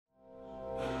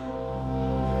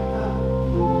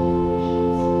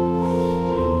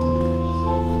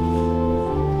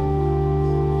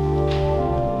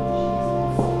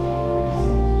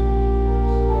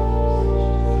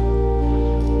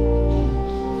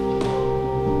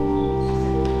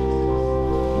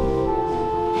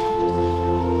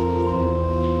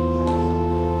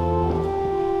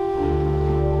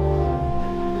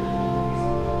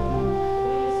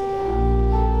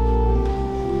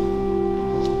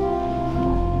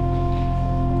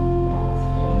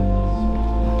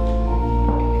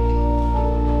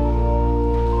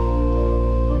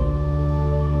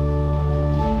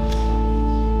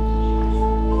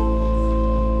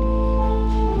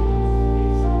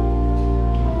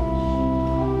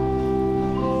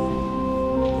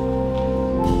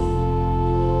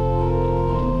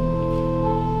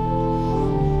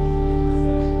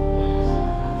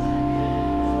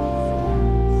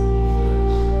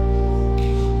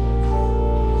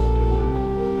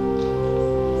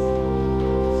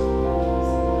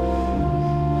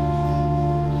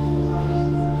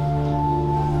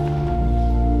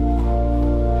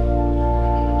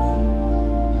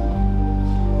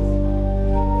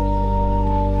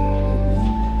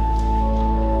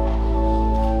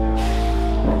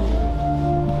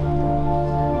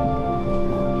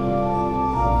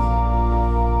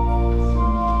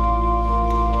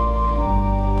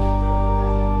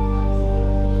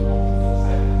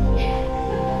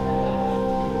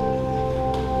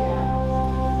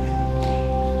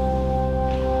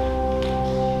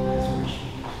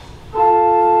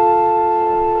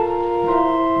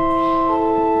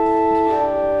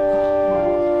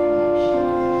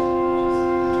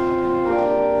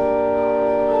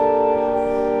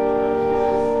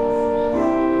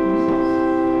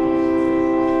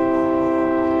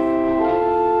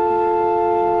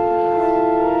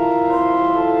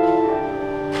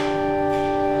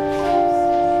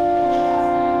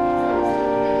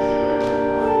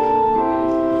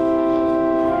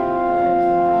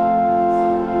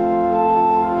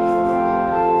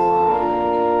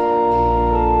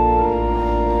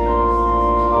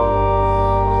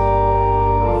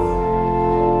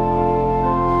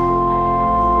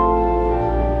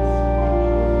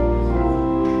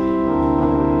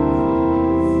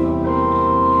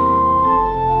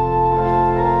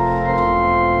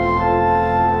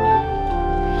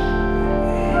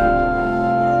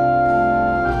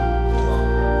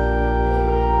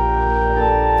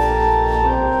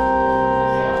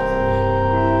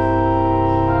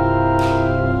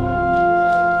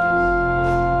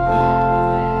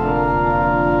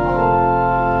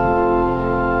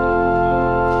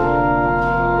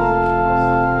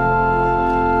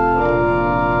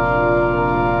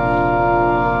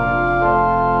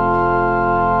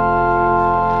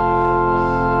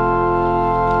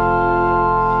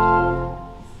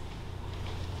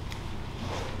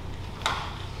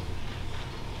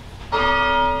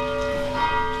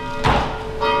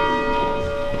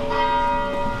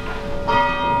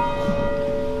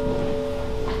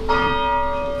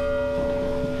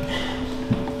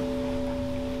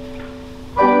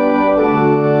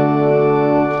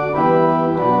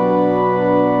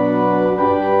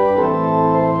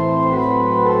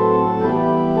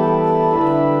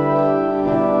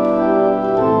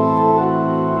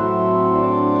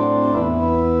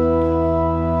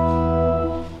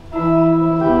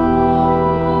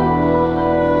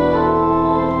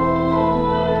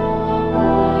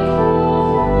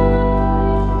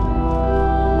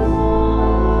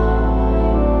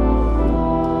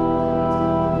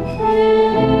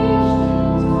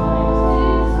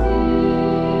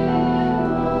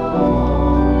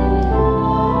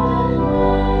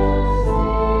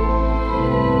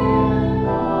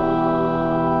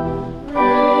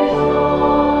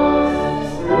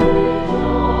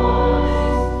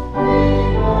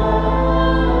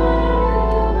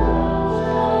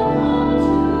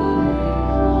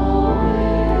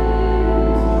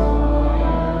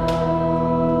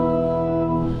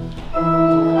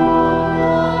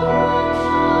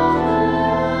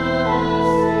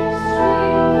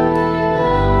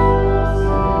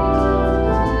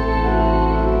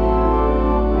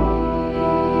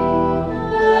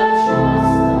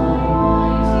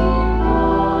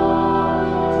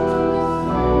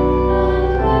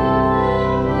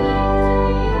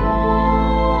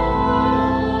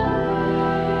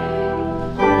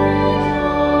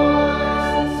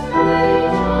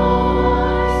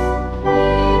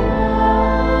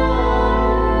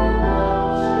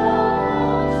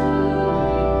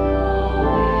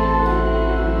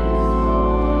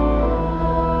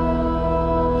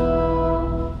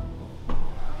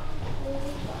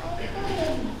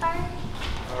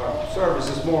Service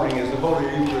this morning is the Holy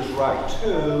Eucharist Rite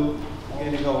 2,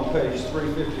 beginning on page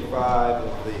 355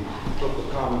 of the Book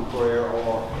of Common Prayer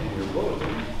or in your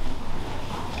bulletin.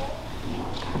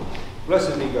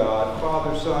 Blessed be God,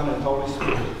 Father, Son, and Holy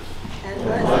Spirit. And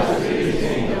blessed be His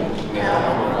kingdom,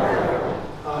 now and forever.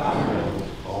 Amen.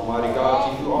 Almighty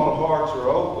God, to you all hearts are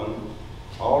open,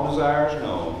 all desires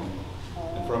known,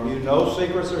 and from you no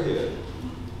secrets are hid.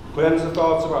 Cleanse the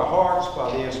thoughts of our hearts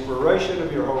by the inspiration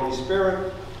of your Holy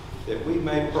Spirit, that we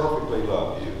may perfectly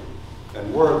love you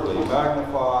and worthily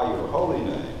magnify your holy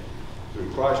name.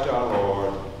 Through Christ our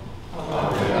Lord.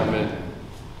 Amen. Amen.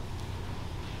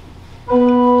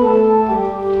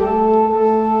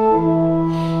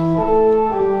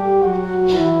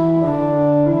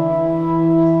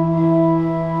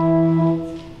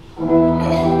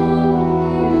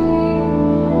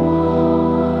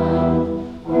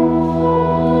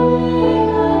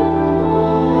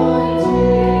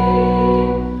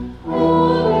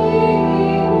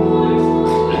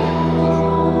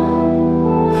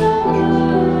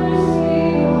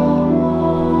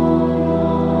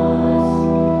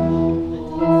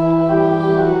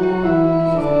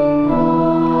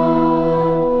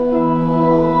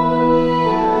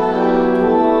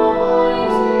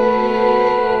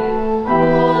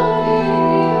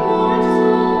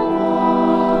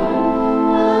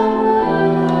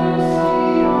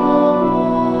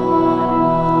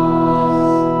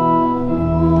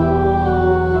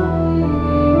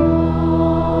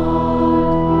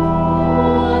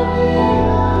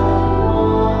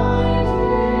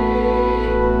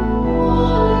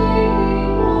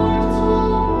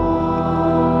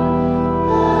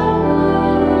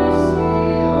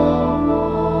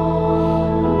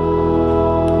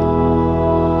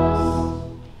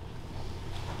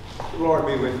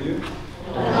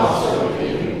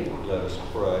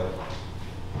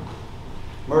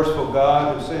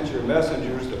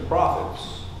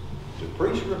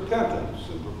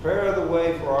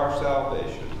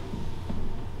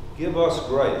 Give us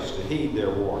grace to heed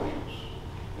their warnings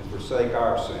and forsake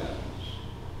our sins,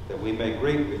 that we may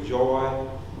greet with joy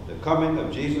the coming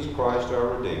of Jesus Christ our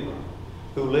Redeemer,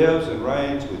 who lives and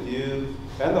reigns with you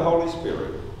and the Holy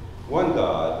Spirit, one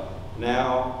God,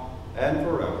 now and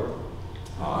forever.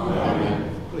 Amen.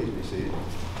 Amen. Please be seated.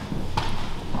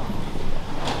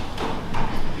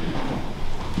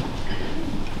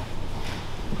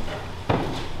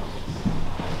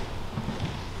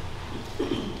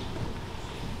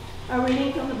 A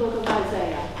reading from the book of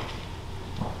Isaiah.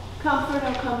 Comfort,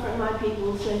 O comfort my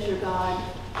people, says your God.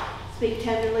 Speak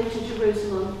tenderly to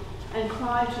Jerusalem and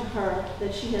cry to her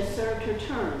that she has served her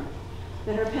term,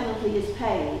 that her penalty is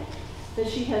paid, that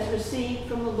she has received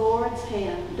from the Lord's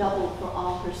hand double for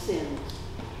all her sins.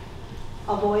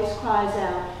 A voice cries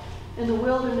out, in the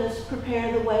wilderness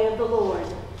prepare the way of the Lord.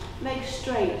 Make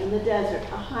straight in the desert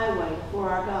a highway for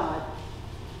our God.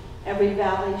 Every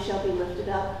valley shall be lifted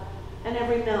up, and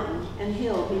every mountain and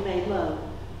hill be made low.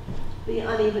 The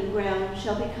uneven ground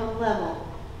shall become level,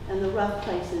 and the rough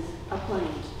places a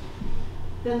plain.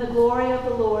 Then the glory of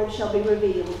the Lord shall be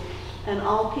revealed, and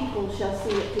all people shall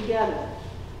see it together,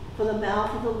 for the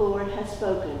mouth of the Lord has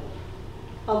spoken.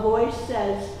 A voice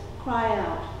says, cry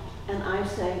out, and I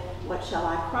say, what shall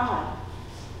I cry?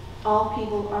 All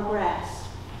people are grass.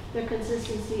 Their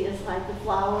consistency is like the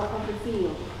flower of the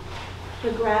field.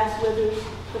 The grass withers,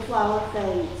 the flower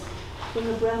fades, when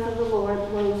the breath of the Lord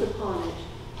blows upon it.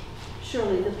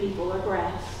 Surely the people are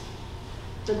grass.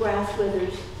 The grass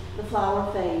withers, the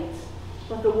flower fades,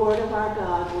 but the word of our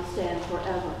God will stand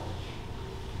forever.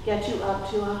 Get you up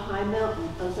to a high mountain,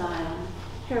 O Zion,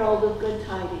 herald of good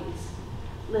tidings.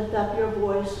 Lift up your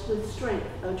voice with strength,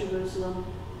 O Jerusalem,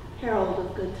 herald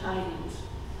of good tidings.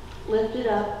 Lift it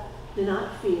up, do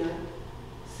not fear.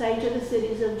 Say to the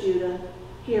cities of Judah,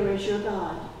 here is your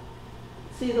God.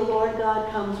 See, the Lord God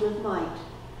comes with might,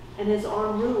 and his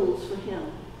arm rules for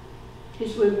him.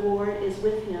 His reward is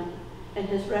with him, and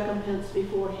his recompense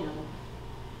before him.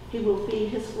 He will feed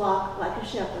his flock like a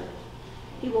shepherd.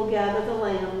 He will gather the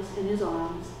lambs in his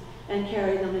arms and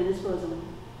carry them in his bosom,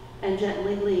 and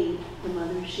gently lead the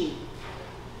mother sheep.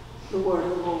 The word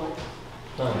of the Lord.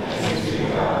 Thanks be to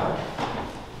God.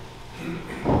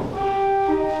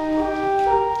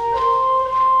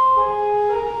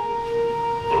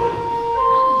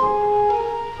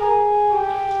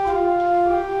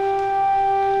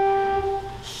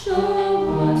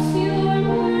 Show us your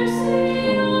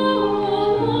mercy, O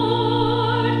Lord,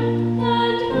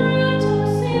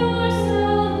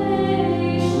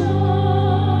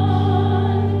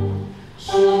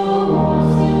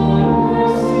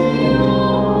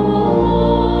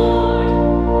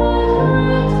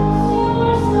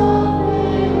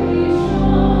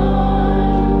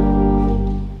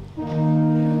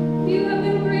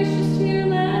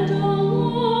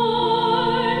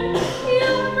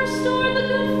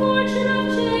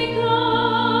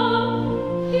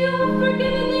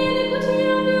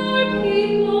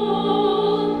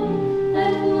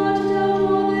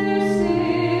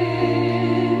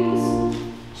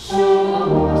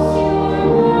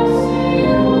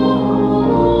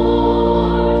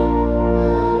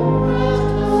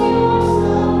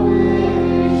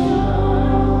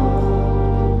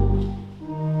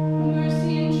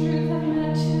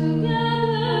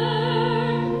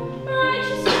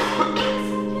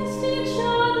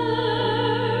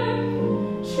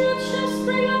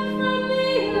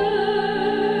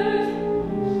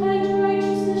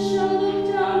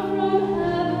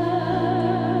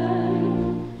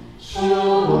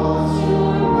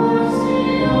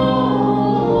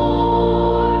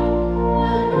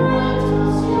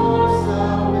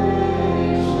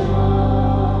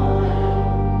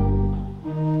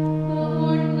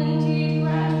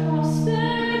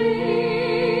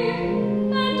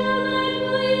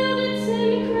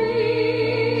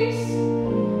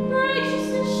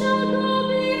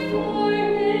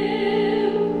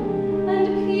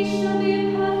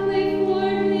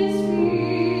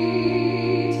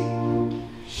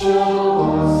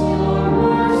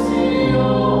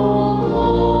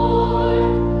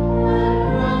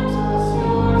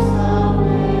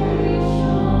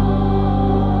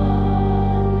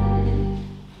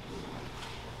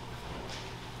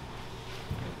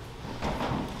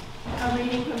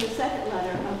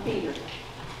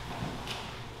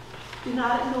 Do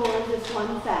not ignore this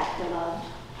one fact, beloved,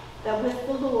 that with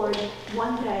the Lord,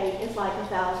 one day is like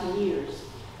 1,000 years,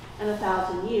 and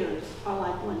 1,000 years are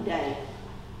like one day.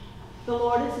 The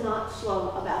Lord is not slow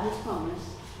about his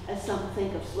promise, as some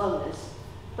think of slowness,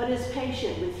 but is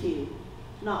patient with you,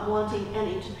 not wanting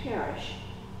any to perish,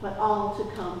 but all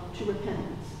to come to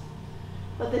repentance.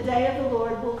 But the day of the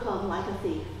Lord will come like a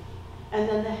thief, and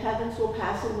then the heavens will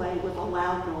pass away with a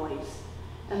loud noise,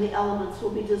 and the elements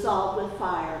will be dissolved with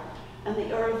fire, and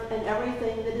the earth and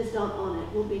everything that is done on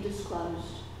it will be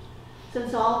disclosed.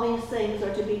 Since all these things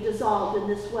are to be dissolved in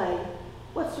this way,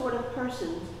 what sort of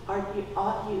persons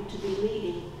ought you to be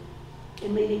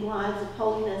leading lives of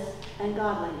holiness and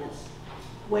godliness,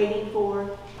 waiting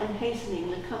for and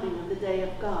hastening the coming of the day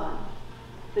of God,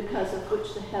 because of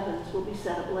which the heavens will be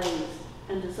set ablaze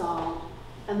and dissolved,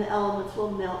 and the elements will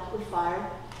melt with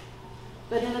fire?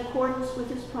 But in accordance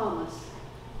with his promise,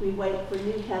 we wait for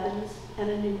new heavens and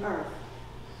a new earth,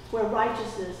 where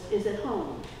righteousness is at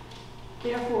home.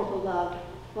 Therefore, beloved,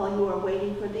 while you are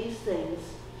waiting for these things,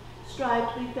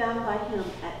 strive to be found by him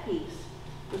at peace,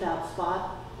 without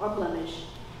spot or blemish,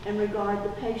 and regard the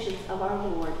patience of our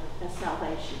Lord as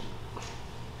salvation.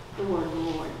 The word of the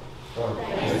Lord.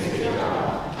 Thanks be to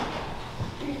God.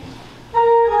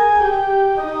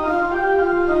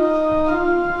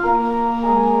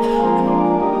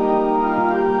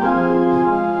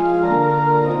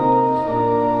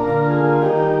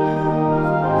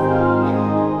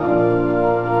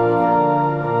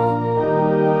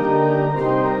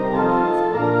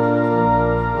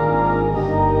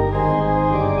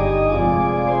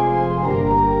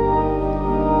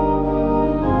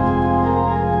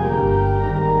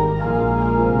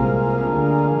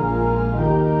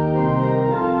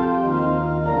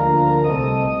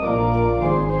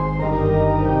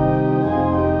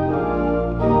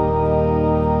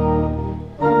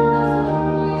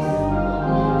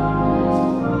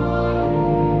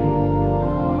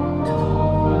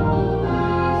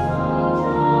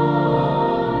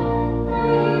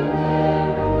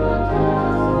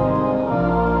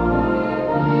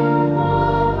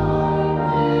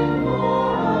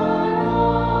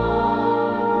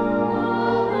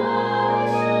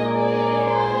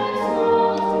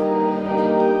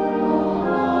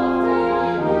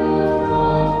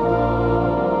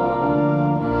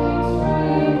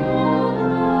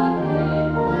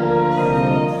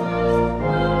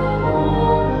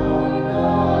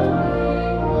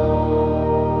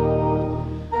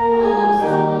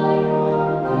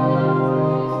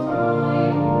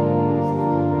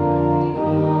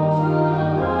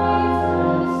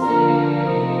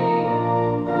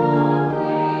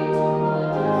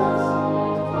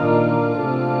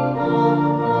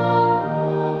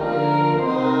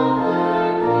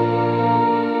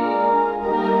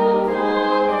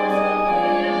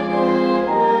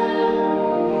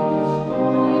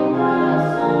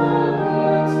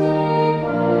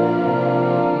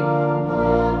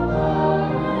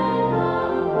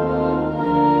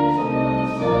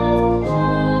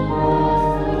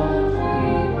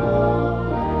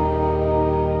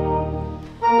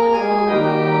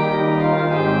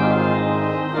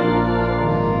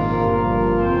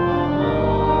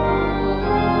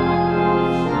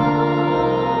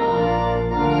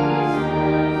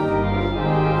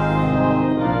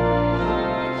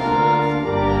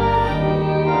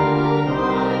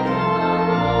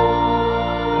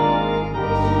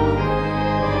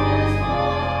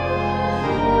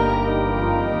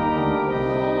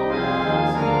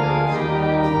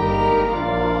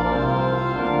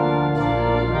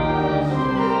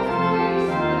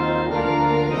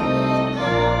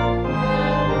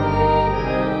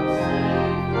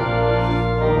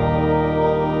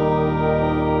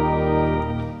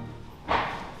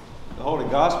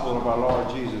 Gospel of our Lord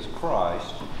Jesus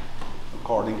Christ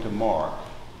according to Mark.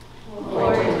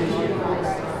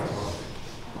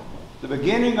 The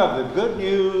beginning of the good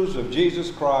news of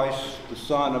Jesus Christ, the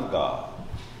Son of God.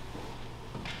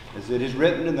 As it is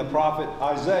written in the prophet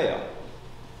Isaiah,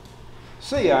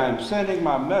 "See, I am sending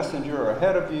my messenger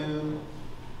ahead of you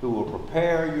who will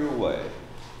prepare your way.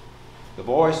 The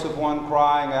voice of one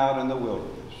crying out in the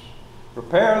wilderness,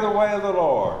 prepare the way of the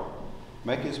Lord,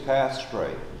 make his path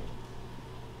straight."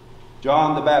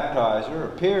 John the Baptizer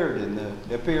appeared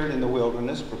in the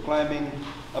wilderness proclaiming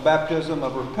a baptism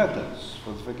of repentance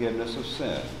for the forgiveness of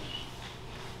sins.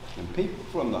 And people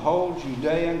from the whole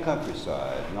Judean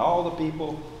countryside and all the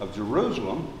people of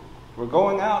Jerusalem were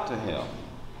going out to him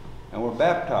and were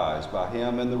baptized by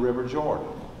him in the river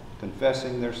Jordan,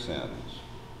 confessing their sins.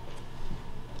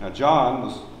 Now John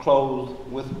was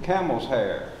clothed with camel's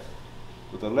hair,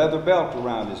 with a leather belt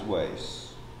around his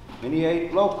waist, and he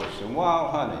ate locusts and wild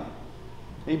honey.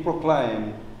 He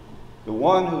proclaimed, "The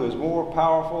one who is more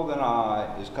powerful than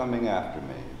I is coming after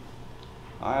me.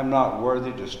 I am not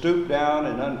worthy to stoop down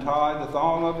and untie the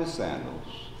thong of his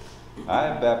sandals. I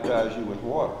have baptized you with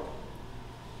water,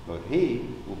 but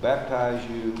he will baptize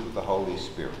you with the Holy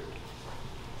Spirit."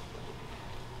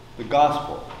 The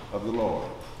Gospel of the Lord.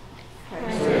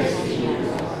 Praise to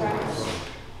you, Christ.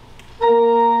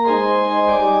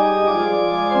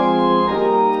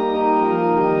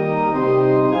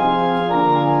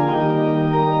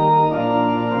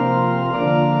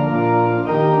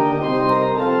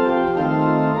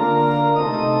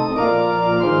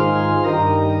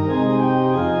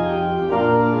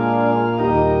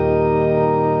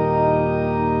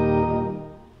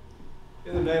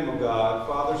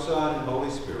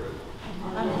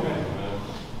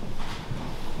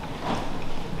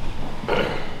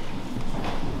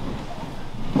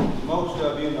 Most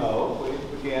of you know we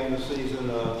began the season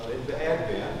of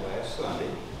Advent last Sunday.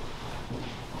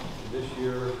 This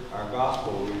year our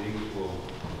gospel readings will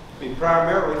be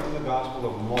primarily from the Gospel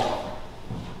of Mark.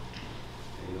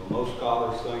 And, most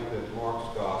scholars think that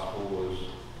Mark's gospel was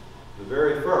the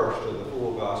very first of the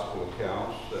full gospel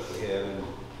accounts that we have in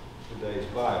today's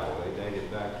Bible. They date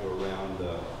it back to around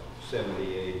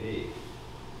 70 A.D.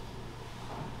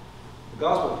 The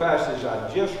gospel passage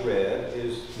I just read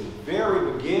is the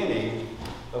very beginning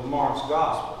of Mark's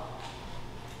gospel.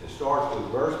 It starts with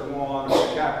verse 1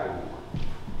 of chapter 1.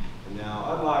 And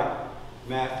now, unlike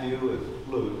Matthew and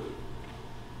Luke,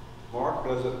 Mark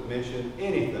doesn't mention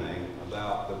anything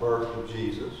about the birth of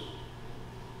Jesus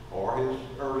or his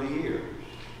early years.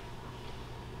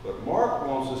 What Mark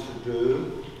wants us to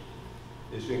do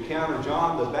is to encounter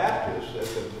John the Baptist at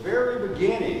the very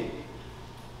beginning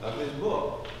of his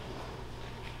book.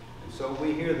 So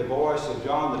we hear the voice of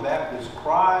John the Baptist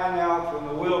crying out from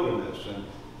the wilderness and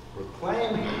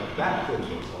proclaiming a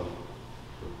baptism of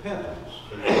repentance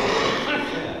for the forgiveness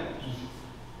of sins,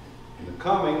 and the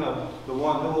coming of the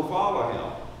one who will follow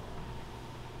him,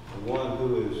 the one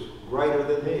who is greater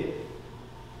than he.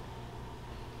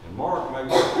 And Mark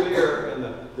makes it clear in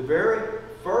the very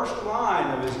first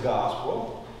line of his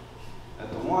gospel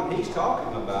that the one he's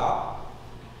talking about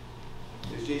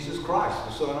is Jesus Christ,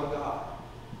 the Son of God.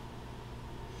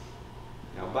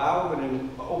 Now, by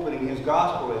opening his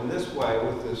gospel in this way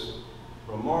with this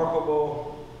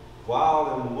remarkable,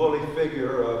 wild and woolly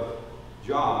figure of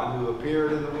John who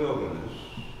appeared in the wilderness,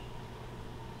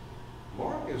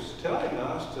 Mark is telling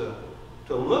us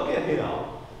to look at him,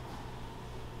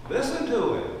 listen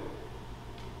to him.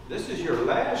 This is your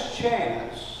last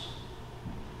chance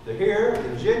to hear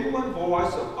the genuine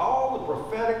voice of all the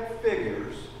prophetic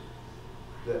figures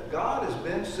that God has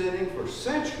been sending for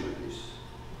centuries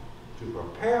to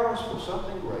prepare us for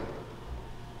something greater.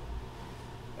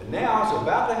 And now it's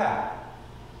about to happen.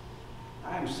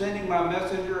 I am sending my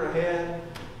messenger ahead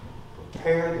to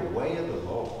prepare the way of the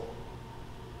Lord.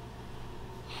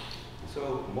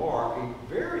 So Mark,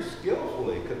 he very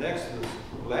skillfully connects this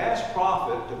last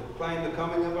prophet to proclaim the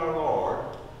coming of our Lord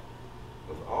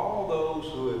with all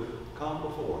those who have come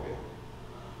before him.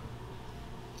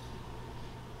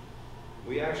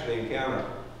 We actually encounter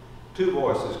two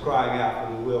voices crying out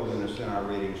from the wilderness in our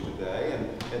readings today.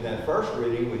 And in that first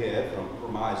reading we had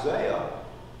from Isaiah,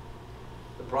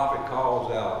 the prophet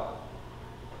calls out,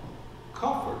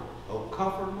 "Comfort, oh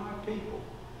comfort my people."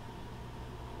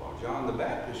 While John the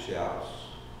Baptist shouts,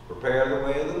 "Prepare the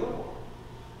way of the Lord."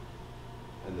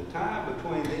 And the time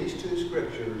between these two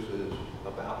scriptures is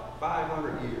about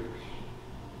 500 years.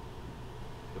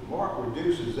 But Mark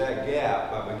reduces that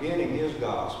gap by beginning his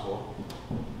gospel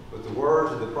with the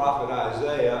words of the prophet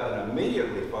Isaiah and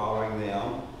immediately following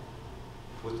them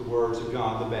with the words of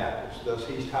John the Baptist. Thus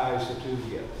he ties the two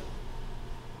together.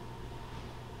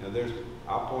 Now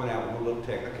I'll point out one little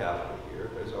technicality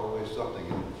here. There's always something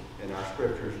in our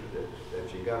scriptures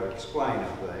that you got to explain,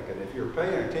 I think. And if you're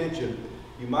paying attention,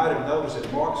 you might have noticed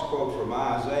that Mark's quote from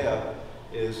Isaiah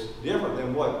is different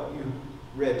than what you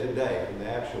read today from the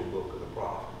actual book of the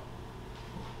prophet.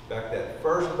 In fact, that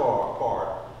first part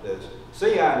says,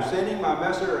 "See, I'm sending my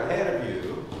messenger ahead of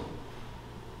you."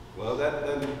 Well, that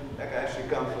actually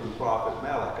comes from the prophet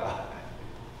Malachi.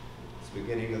 It's the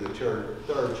beginning of the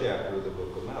third chapter of the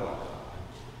book of Malachi.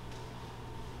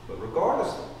 But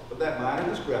regardless of that minor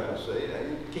discrepancy,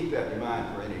 you can keep that in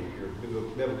mind for any of your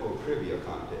biblical trivia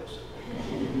contests.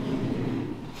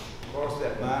 Of course,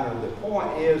 that minor, the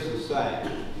point is the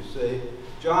same. You see,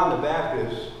 John the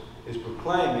Baptist is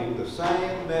proclaiming the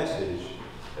same message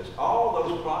as all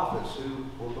those prophets who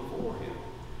were before him.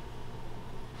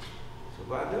 So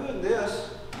by doing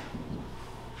this,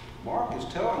 Mark is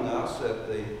telling us that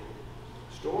the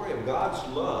story of God's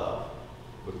love,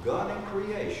 begun in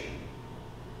creation,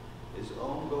 is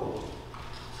ongoing.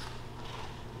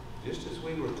 Just as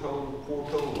we were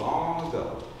foretold long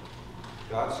ago,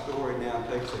 God's story now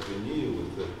takes us anew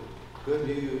with the good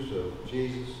news of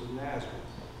Jesus of Nazareth,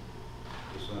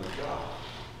 the Son of God.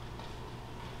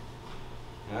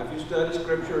 Now, if you study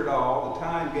Scripture at all, the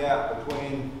time gap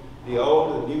between the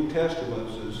Old and New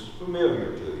Testaments is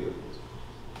familiar to you.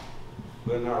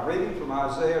 But in our reading from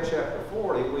Isaiah chapter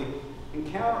 40, we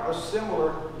encounter a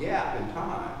similar gap in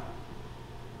time.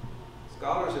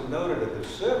 Scholars have noted a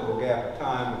considerable gap of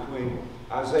time between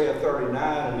Isaiah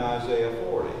 39 and Isaiah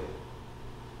 40.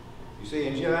 You see,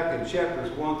 in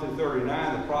chapters 1 through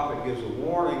 39, the prophet gives a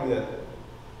warning that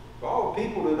if all the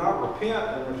people do not repent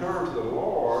and return to the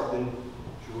Lord, then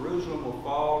Jerusalem will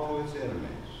fall to its enemies.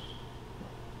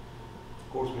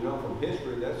 Of course, we know from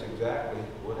history that's exactly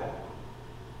what happened.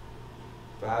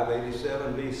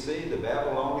 587 BC, the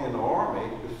Babylonian army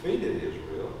defeated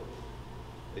Israel.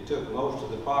 They took most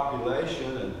of the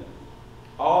population and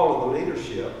all of the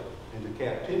leadership into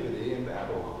captivity in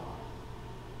Babylon.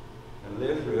 And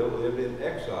Israel lived in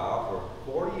exile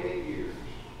for 48 years.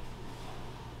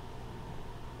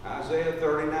 Isaiah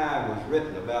 39 was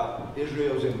written about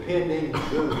Israel's impending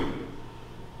doom.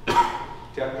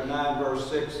 Chapter 9, verse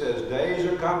 6 says, "Days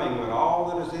are coming when all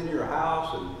that is in your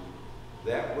house and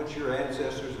that which your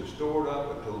ancestors have stored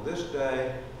up until this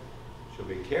day shall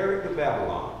be carried to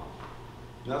Babylon.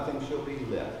 Nothing shall be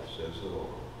left, says the Lord."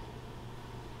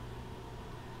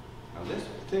 Now, this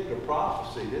particular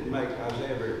prophecy didn't make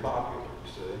Isaiah very popular,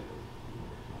 you see.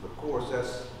 Of course,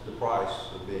 that's the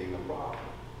price of being a prophet.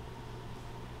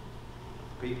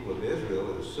 The people of Israel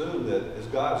had assumed that as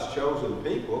God's chosen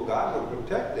people, God would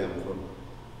protect them from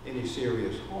any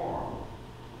serious harm.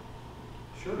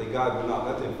 Surely God would not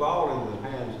let them fall into the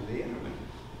hands of the enemy.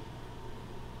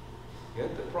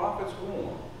 Yet the prophets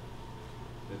warned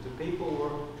that the people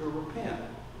were to repent,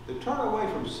 to turn away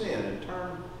from sin and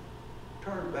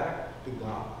turn back to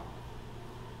God.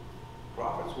 The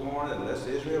prophets warned that unless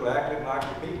Israel acted like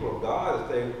the people of God as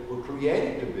they were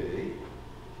created to be,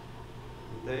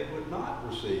 they would not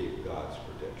receive God's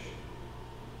protection.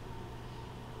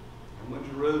 And when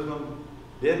Jerusalem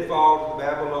did fall to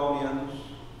the Babylonians,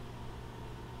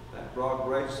 that brought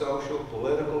great social,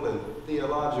 political, and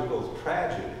theological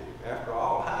tragedy. After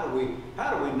all, how do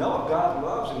we know if God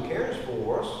loves and cares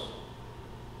for us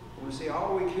when we see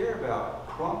all we care about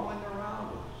crumbling around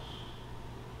us?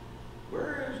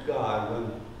 Where is God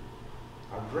when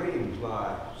our dreams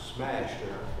lie smashed at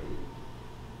our feet?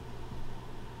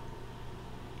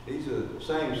 These are the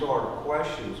same sort of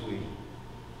questions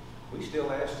we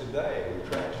still ask today when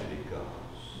tragedy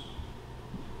comes.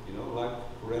 You know, like,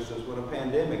 for instance, when a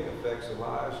pandemic affects the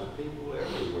lives of people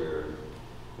everywhere,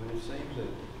 when it seems that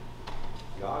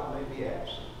God may be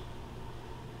absent.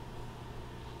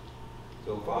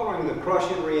 So following the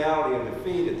crushing reality of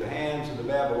defeat at the hands of the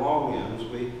Babylonians,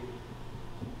 we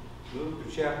move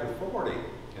to chapter 40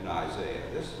 in Isaiah.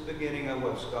 This is the beginning of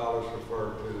what scholars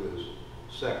refer to as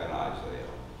second Isaiah.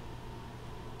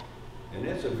 And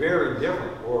it's a very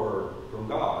different word from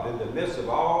God. In the midst of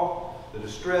all the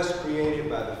distress created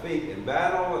by defeat in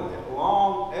battle and the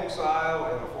long exile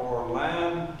in a foreign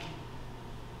land,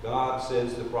 God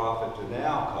sends the prophet to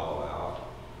now call out,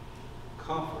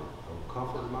 "Comfort, oh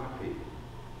comfort my people.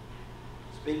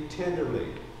 Speak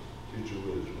tenderly to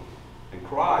Jerusalem and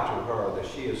cry to her that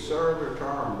she has served her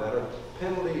term, that her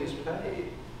penalty is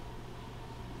paid."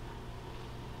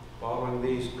 Following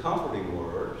these comforting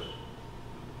words,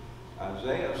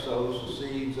 Isaiah sows the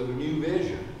seeds of a new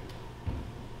vision,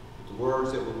 the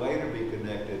words that would later be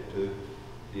connected to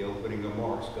the opening of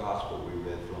Mark's gospel we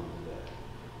read from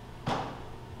today.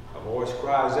 A voice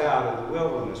cries out in the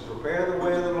wilderness, "Prepare the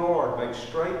way of the Lord, make make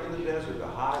straight in the desert a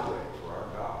highway for our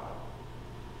God.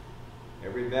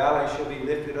 Every valley shall be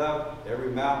lifted up, every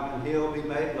mountain and hill be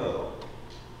made low.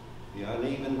 The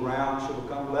uneven ground shall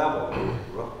become level,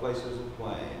 the rough places a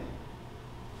plain.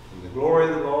 And the glory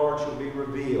of the Lord shall be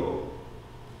revealed,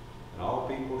 and all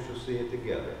people shall see it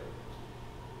together.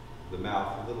 The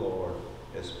mouth of the Lord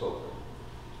has spoken.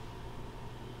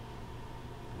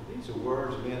 These are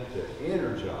words meant to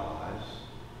energize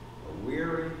a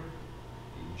weary,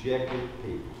 dejected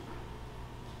people.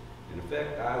 In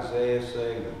effect, Isaiah is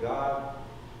saying that God,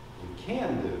 we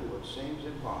can do what seems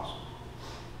impossible.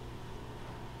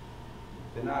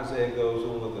 Then Isaiah goes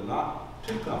on with a not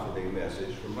too comforting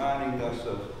message, reminding us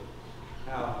of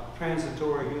how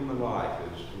transitory human life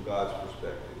is from God's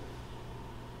perspective.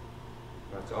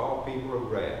 That's all people are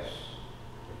grass.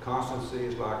 The constancy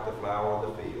is like the flower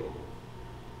of the field.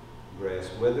 The grass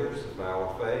withers, the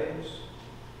flower fades,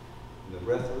 and the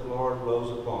breath of the Lord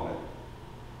blows upon it.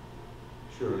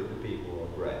 Surely the people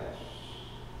are grass.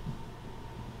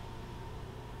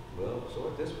 Well, so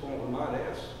at this point we might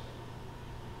ask,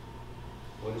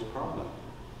 what is permanent?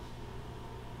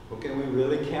 What can we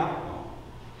really count on?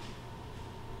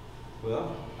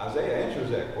 Well, Isaiah answers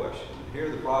that question.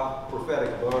 Here the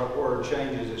prophetic word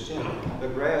changes its tone. The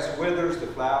grass withers, the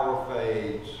flower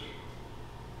fades.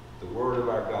 The word of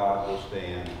our God will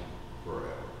stand forever.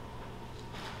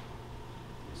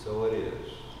 And so it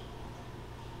is.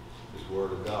 This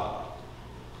word of God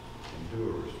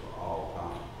endures for all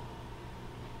time.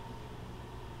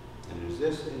 And it is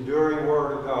this enduring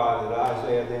word of God that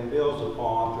Isaiah then builds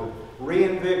upon to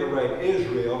reinvigorate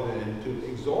Israel and to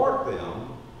exhort them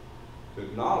to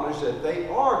acknowledge that they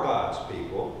are God's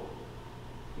people,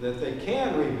 and that they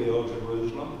can rebuild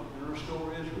Jerusalem and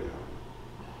restore Israel.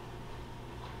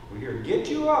 We hear, get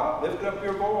you up, lift up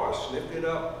your voice, lift it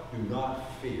up, do not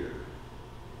fear.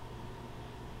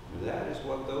 And that is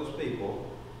what those people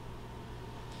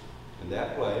in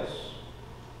that place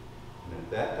and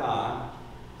at that time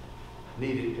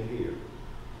needed to hear.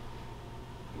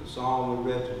 And the psalm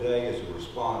we read today is a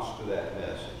response to that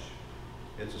message.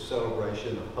 It's a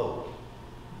celebration of hope.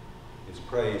 Its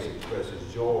praise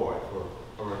expresses joy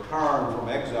for a return from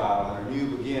exile and a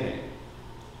new beginning.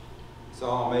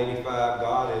 Psalm 85,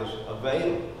 God is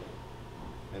available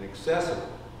and accessible.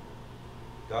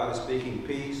 God is speaking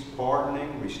peace,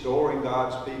 pardoning, restoring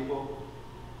God's people.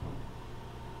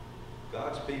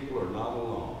 God's people are not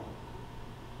alone.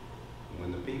 And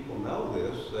when the people know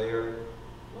this, they're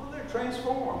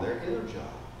transformed, they're energized.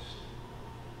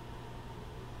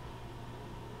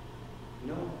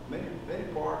 You know, many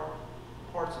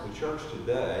parts of the church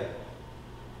today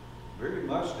very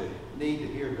much need to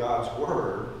hear God's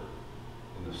word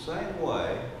in the same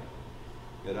way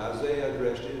that Isaiah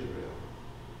addressed Israel.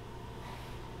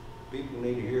 People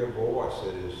need to hear a voice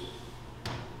that is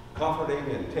comforting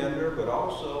and tender, but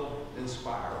also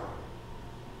inspiring.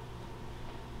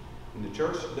 In the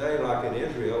church today, like in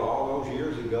Israel all those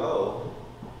years ago,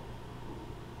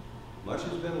 much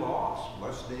has been lost.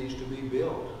 Much needs to be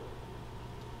built.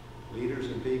 Leaders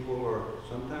and people are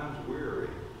sometimes weary,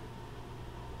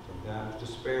 sometimes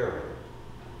despairing.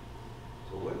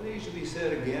 So what needs to be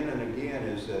said again and again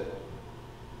is that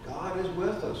God is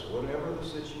with us, whatever the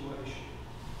situation.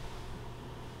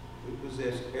 We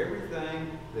possess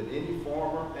everything that any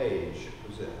former age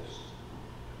possessed.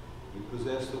 We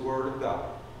possess the Word of God,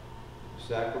 the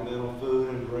sacramental food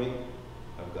and drink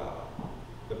of God,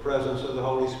 the presence of the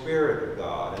Holy Spirit of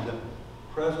God, and the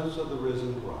presence of the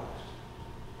risen Christ.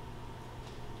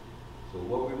 So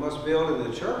what we must build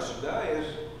in the church today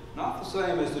is not the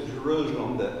same as the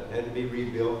Jerusalem that had to be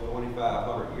rebuilt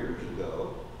 2,500 years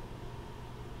ago,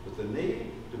 but the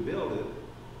need to build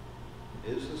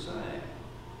it is the same.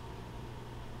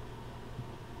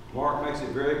 Mark makes it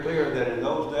very clear that in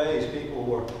those days people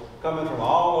were coming from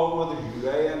all over the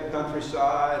Judean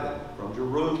countryside and from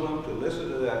Jerusalem to listen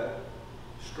to that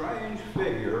strange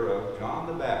figure of John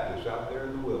the Baptist out there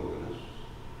in the wilderness.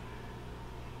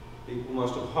 People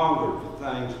must have hungered for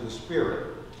things of the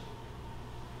Spirit,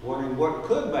 wondering what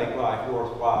could make life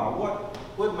worthwhile and what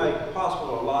would make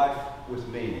possible a life with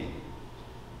meaning.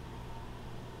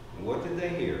 And what did they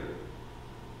hear?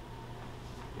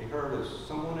 They heard of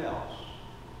someone else,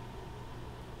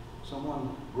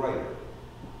 someone greater,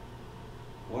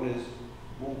 one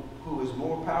who is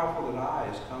more powerful than I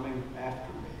is coming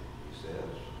after me, he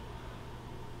says.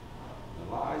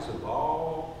 The lives of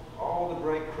all the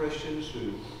great Christians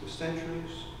through the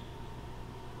centuries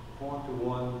point to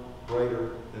one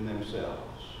greater than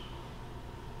themselves,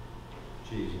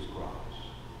 Jesus Christ.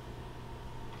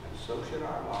 And so should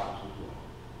our lives as well.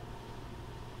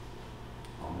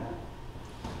 Amen.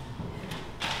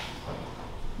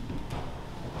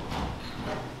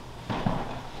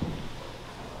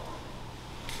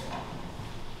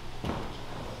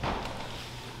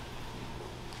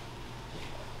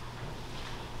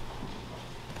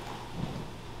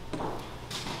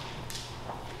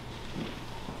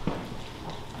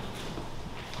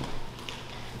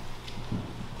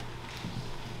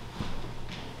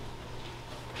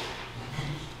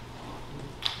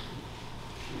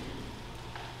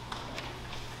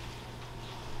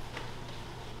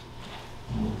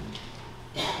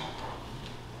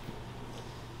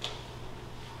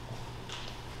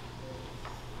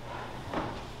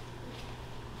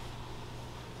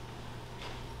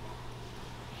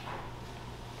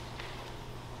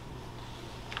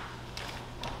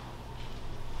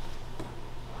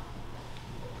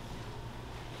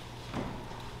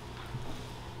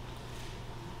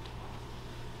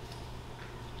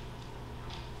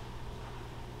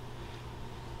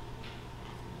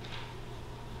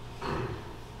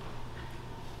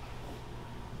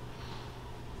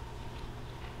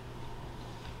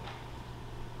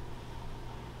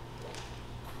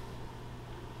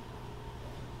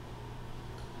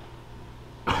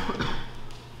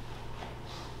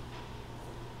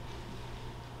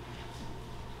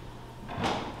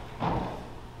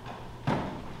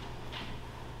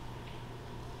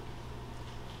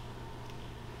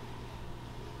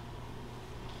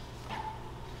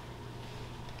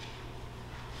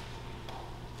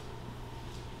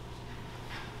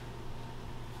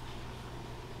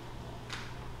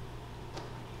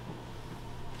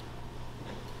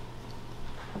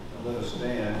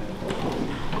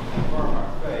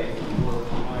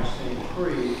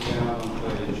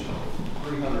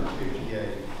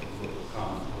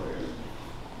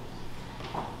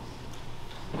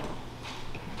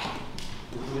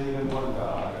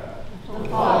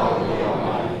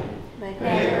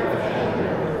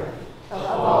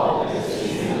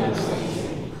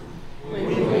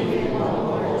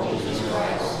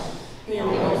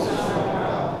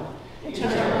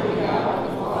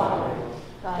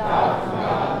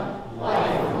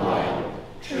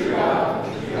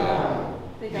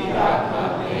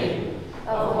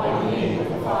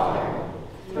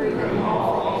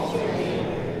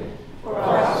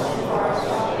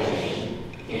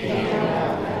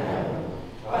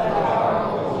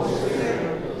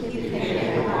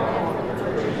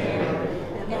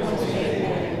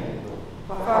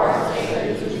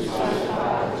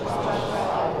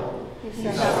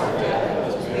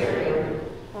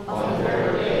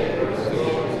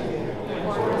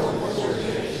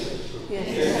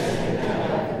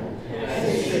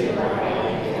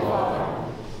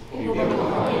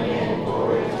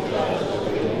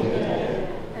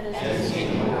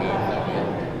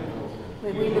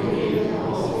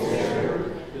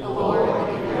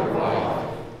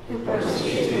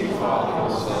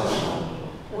 the Son,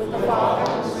 with the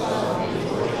Father and the Son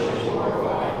and worship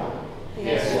glorified, the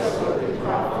extra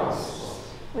prophets.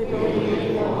 We believe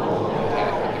in one Holy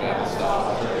Catholic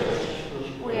Apostolic Church.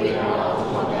 We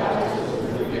acknowledge one baptism for the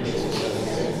forgiveness of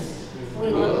sins. We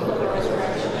look for the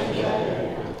resurrection of the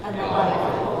dead and the life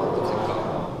of the world to come.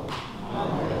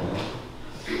 Amen.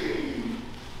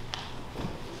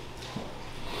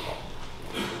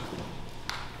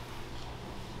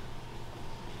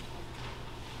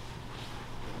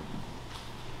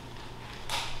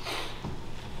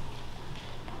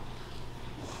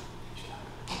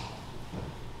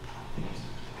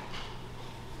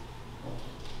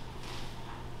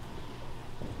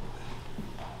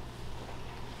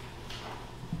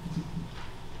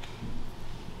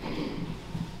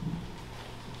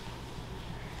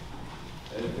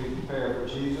 As we prepare for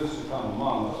Jesus to come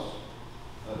among us,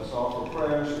 let us offer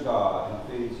prayers to God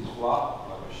who feeds his flock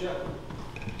like a shepherd.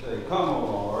 Say, "Come, O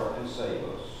Lord, and save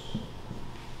us."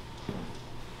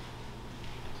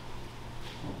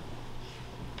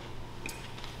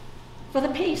 For the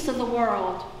peace of the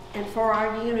world and for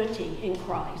our unity in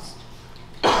Christ.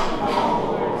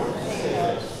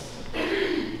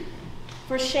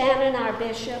 For Shannon, our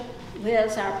bishop,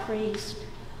 Liz, our priest,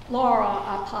 Laura,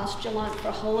 our postulant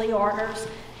for holy orders,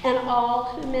 and all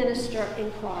who minister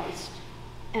in Christ,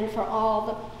 and for all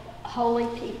the holy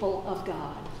people of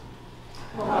God.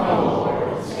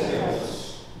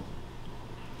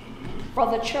 For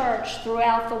the church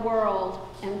throughout the world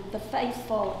and the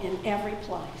faithful in every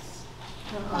place.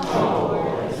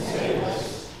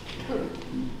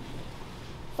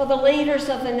 For the leaders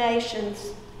of the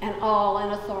nations and all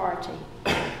in authority.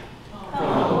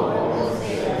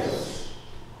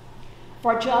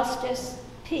 For justice,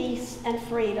 peace, and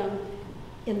freedom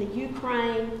in the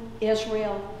Ukraine,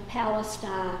 Israel,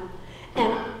 Palestine,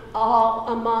 and all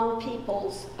among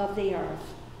peoples of the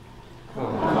earth.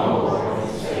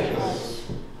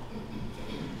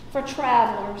 For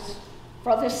travelers,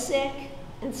 for the sick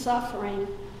and suffering,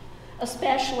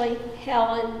 especially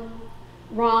Helen,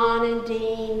 Ron and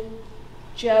Dean,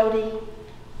 Jody,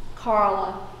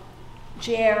 Carla,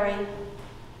 Jerry,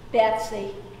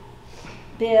 Betsy,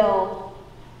 Bill,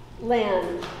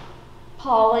 Lynn,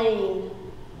 Pauline,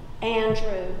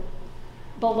 Andrew,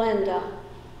 Belinda,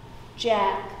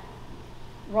 Jack,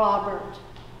 Robert,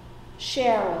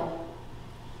 Cheryl,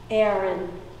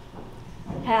 Aaron,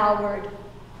 Howard,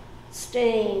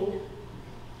 Steen,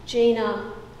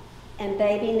 Gina, and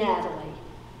baby Natalie.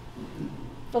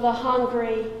 For the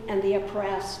hungry and the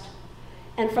oppressed,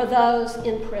 and for those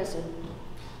in prison.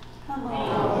 Come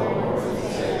on, Lord,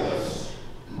 save us.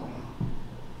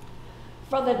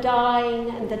 For the dying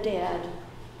and the dead.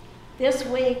 This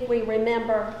week we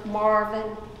remember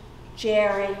Marvin,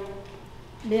 Jerry,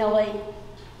 Millie,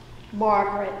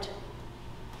 Margaret,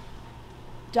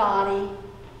 Dottie,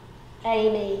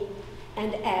 Amy,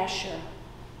 and Asher.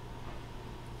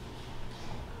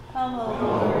 Come, O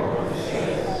Lord,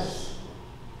 save us.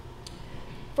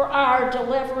 For our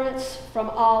deliverance from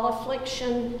all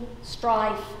affliction,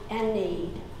 strife, and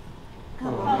need.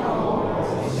 Come, O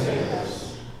Lord, save us.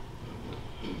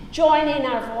 Joining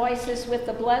our voices with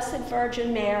the Blessed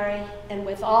Virgin Mary and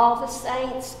with all the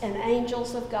saints and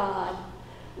angels of God,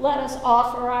 let us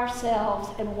offer ourselves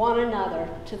and one another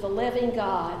to the living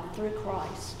God through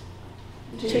Christ.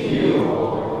 To you,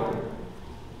 Lord.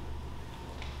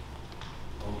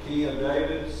 O key of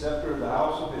David, scepter of the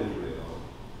house of Israel,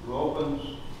 who opens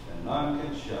and none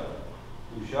can shut,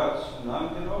 who shuts and none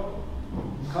can open.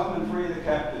 Come and free the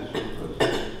captives from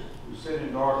prison, who sit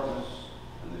in darkness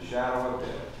and the shadow of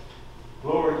death.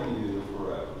 Glory to you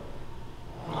forever.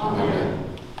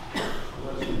 Amen.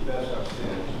 Let us confess our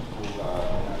sins before God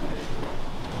and our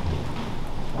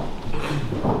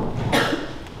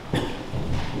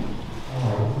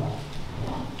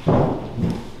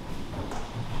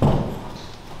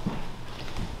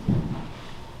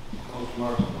Most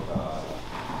merciful God,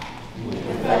 We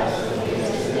confess that we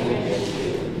have sinned against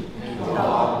you in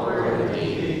thought, word, and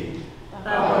deed,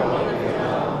 by what we have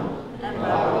done and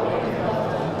by what we have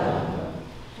left undone.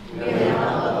 We have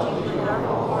not loved you with our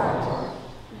whole heart.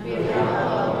 We have not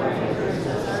loved our neighbors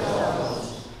as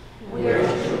ourselves. We are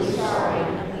truly sorry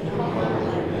and we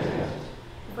humbly repent.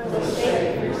 For the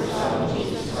sake of your Son,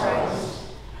 Jesus Christ,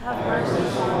 have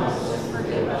mercy on us and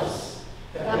forgive us,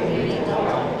 that we may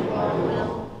delight in your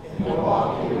will and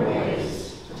walk in your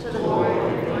ways, to the glory of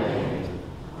your name.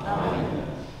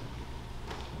 Amen.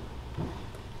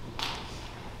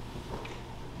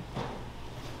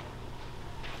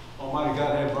 Almighty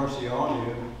God, have mercy on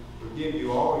you, forgive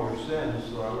you all your sins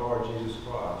through our Lord Jesus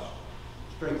Christ,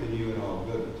 strengthen you in all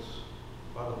goodness,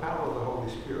 by the power of the Holy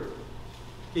Spirit.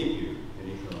 keep you in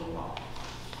eternal life.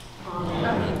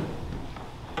 Amen.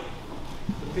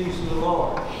 The peace of the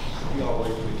Lord be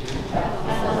always with you.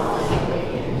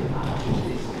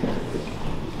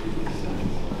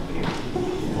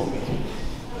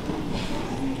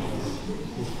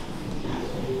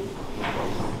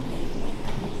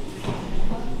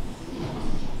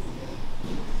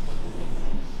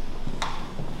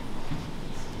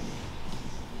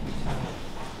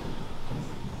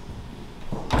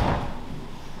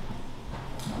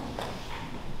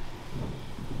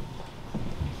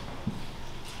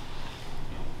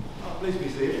 Please be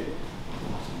seated.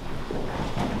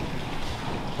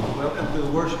 Welcome to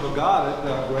the worship of God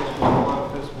at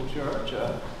Graceful Episcopal Church.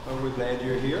 We're glad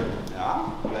you're here.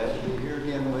 I'm glad to be here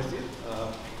again with you.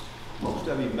 Most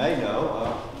of you may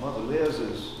know Mother Liz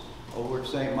is over at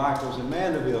St. Michael's in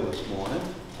Mandeville this morning.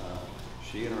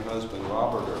 She and her husband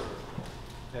Robert are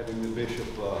having the bishop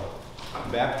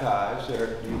baptize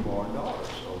their newborn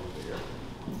daughters over there.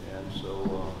 And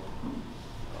so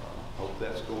hope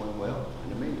that's going well. In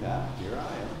the meantime, here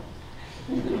I am.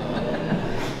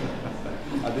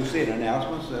 I do see an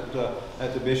announcement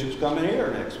that the bishop's coming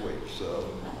here next week, so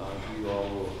you all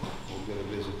will get a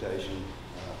visitation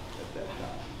at that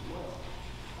time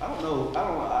as well.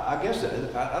 I guess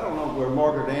I don't know where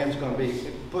Margaret Ann's going to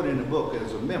be put in the book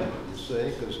as a member, you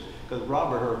see, because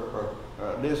Robert,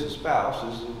 her Liz's spouse,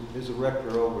 is a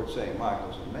rector over at St.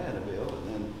 Michael's in Mandeville,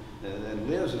 and then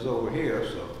Liz is over here,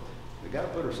 so we got to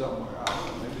put her somewhere. I don't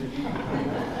know, maybe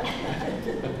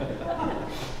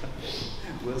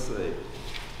we'll see.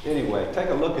 Anyway, take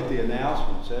a look at the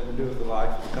announcements having to do with the life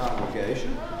of the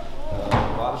congregation.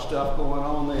 A lot of stuff going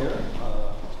on there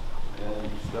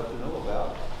and stuff to know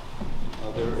about.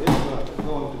 There is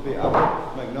going to be, I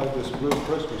want to make note of this group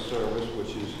Christmas service,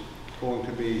 which is going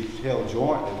to be held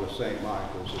jointly with St.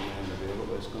 Michael's in Mandeville,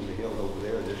 but it's going to be held over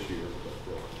there this year.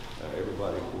 But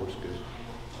everybody, of course, is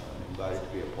invited to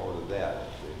be a part of that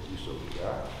if you so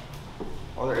desire.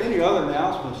 Are there any other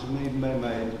announcements that need to be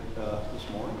made this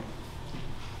morning?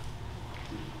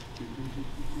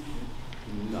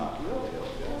 Not really,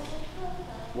 okay.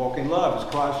 Walk in love as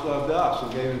Christ loved us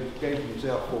and gave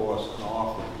himself for us an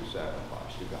offering and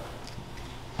sacrifice to God.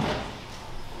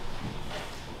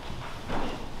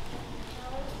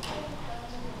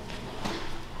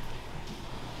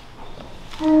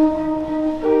 Thank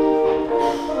you.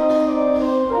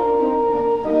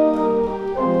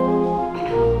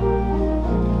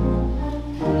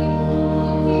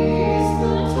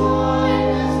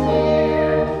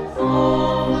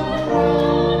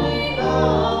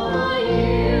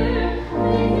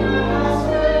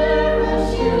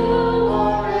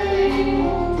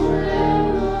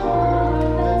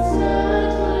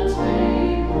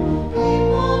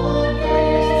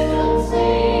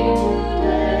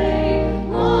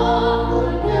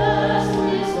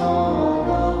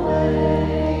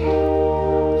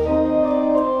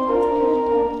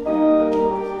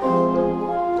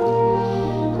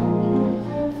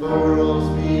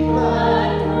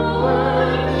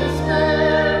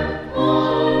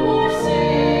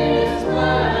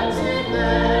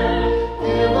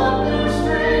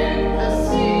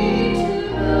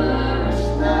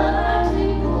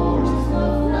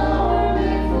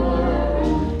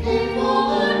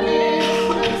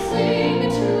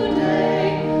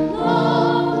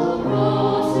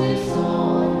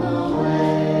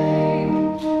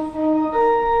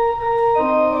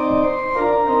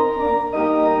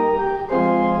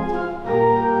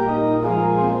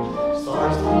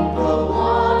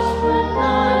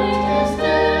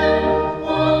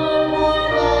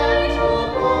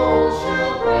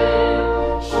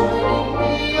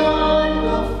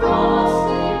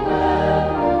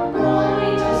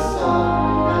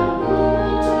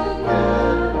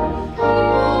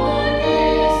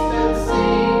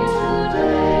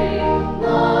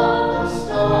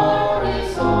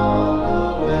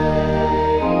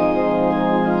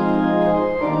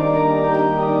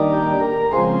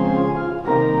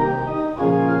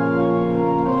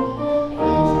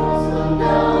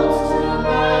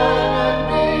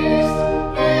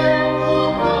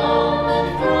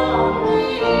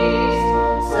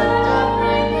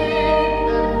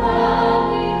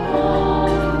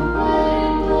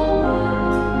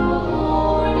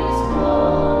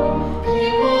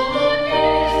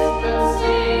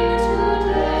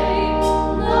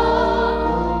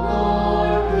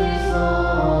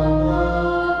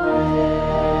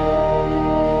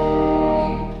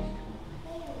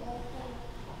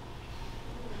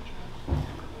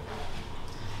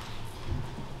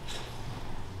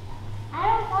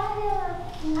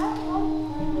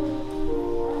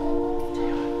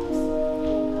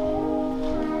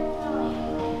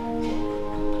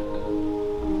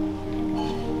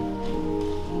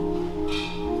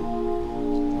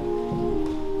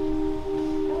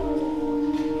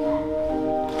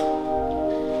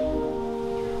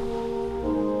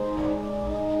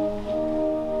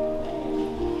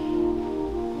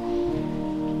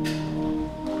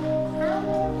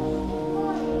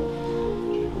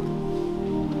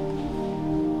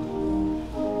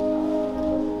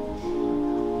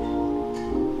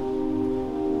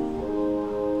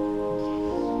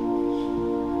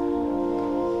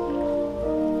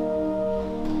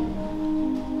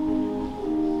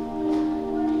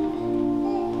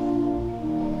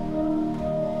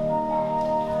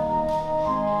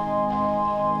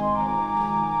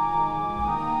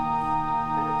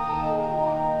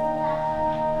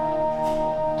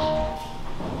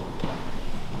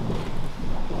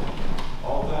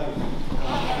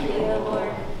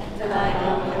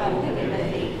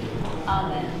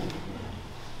 Amen.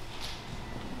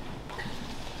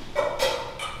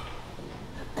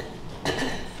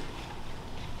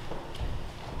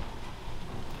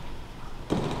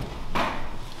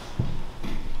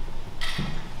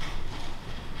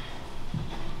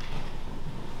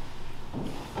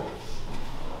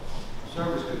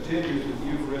 Service continues with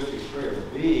Eucharistic Prayer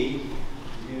B,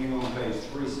 beginning on page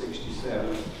 367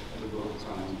 of the Book of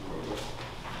Common Prayer.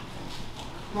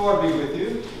 Lord be with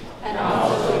you. And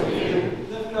also with you.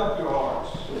 Lift up your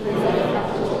hearts. Lift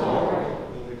up to the Lord.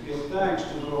 We give thanks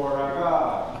to the Lord our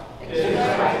God. It is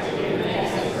right to give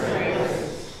thanks and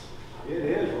praise. It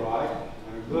is right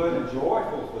and a good and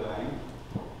joyful thing,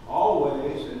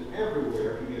 always and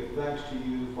everywhere, to give thanks to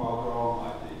you, Father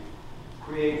Almighty,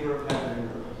 Creator of heaven and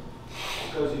earth,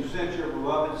 because you sent your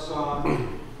beloved Son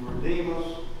to redeem us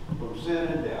from sin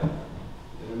and death,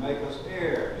 and to make us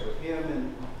heirs of Him in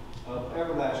Him of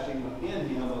everlasting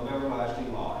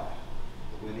life.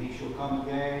 When He shall come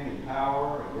again in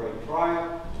power and great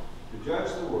triumph to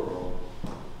judge the world,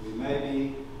 we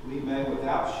may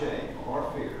without shame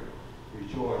or fear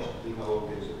rejoice to behold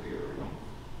His appearing.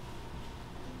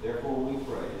 Therefore we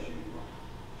praise you,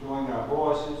 join our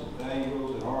voices with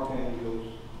angels and archangels,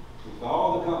 with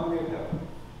all the company of heaven,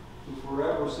 who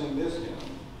forever sing this hymn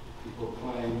to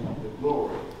proclaim the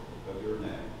glory of your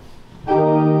name.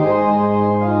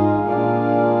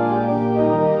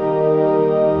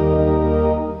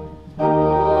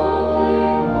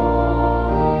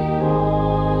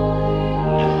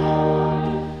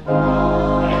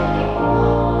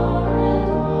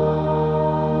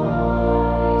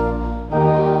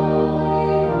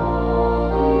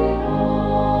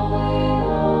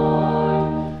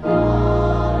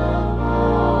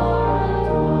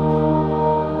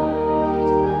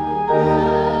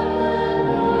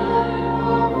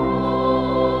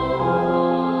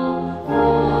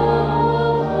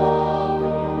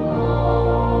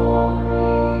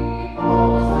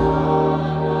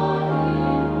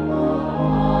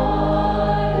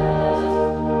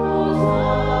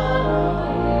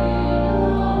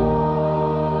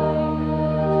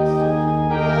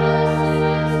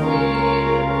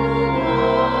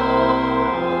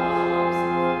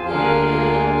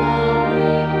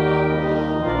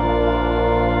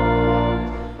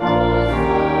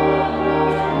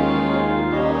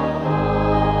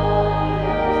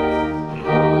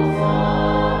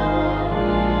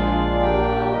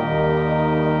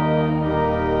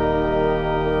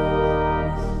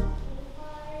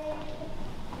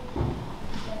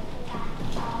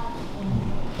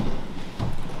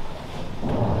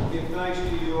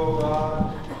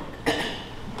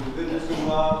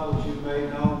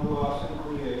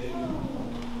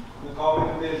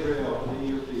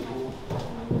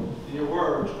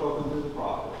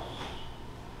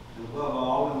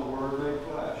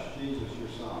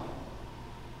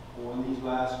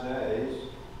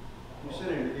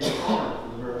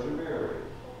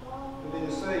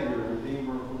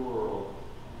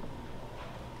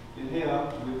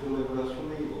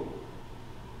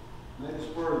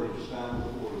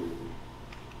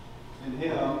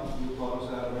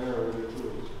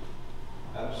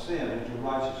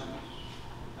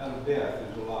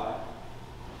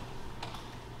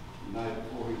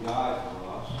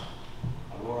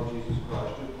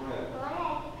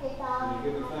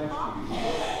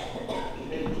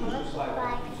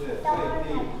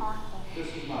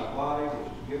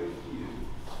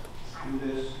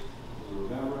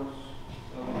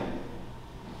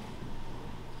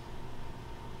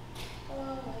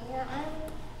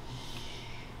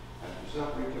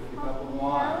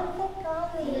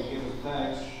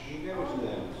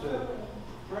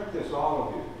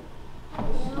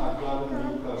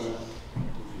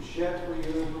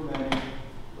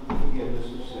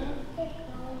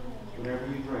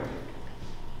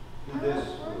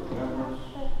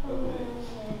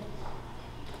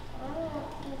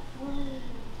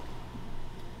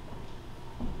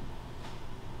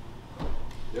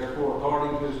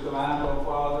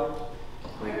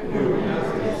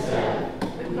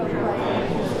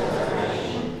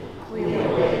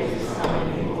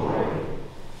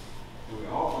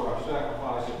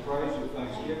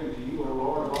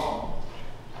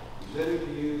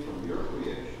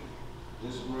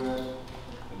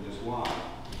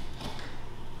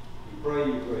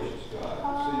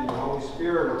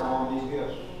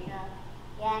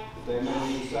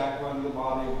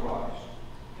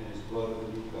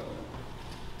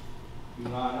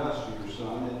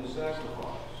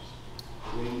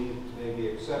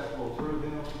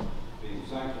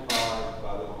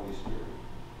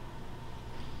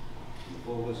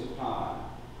 Fullness of time,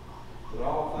 put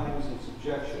all things in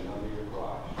subjection under your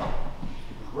Christ.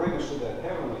 us to that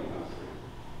heavenly country,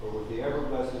 where with the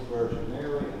ever-blessed Virgin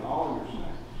Mary and all your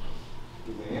saints,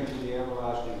 we may enter the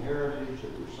everlasting heritage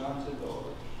of your sons and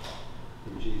daughters,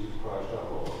 through Jesus Christ our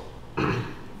Lord, the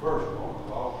firstborn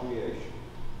of all creation,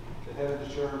 the head of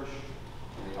the church,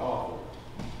 and the author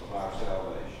of our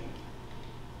salvation.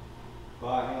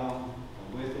 By him,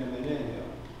 and with him, and in him,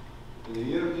 in the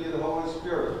unity of the Holy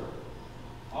Spirit,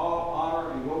 all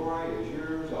honor and glory is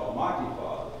yours, Almighty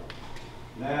Father,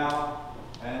 now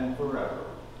and forever.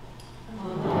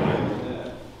 Amen.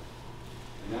 Amen.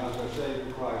 And now as our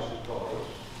Savior Christ has taught us,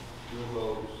 your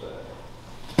will to say,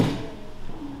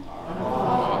 Our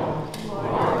Father, who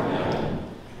art in heaven,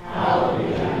 hallowed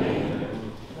be thy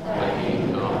name. Thy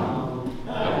kingdom come,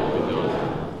 thy will be done,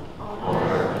 on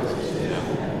earth as it is in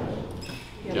heaven.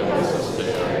 Give us this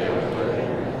day our daily bread,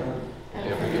 and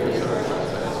forgive us our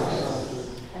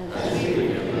trespasses, as we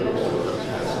forgive those who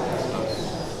trespass against us.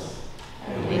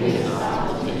 And lead us not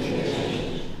into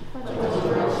temptation, but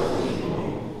deliver us from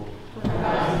evil. For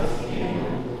thine is the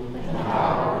kingdom, and the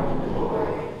power, and the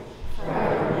glory,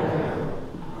 forever and ever.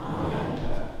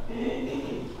 Amen.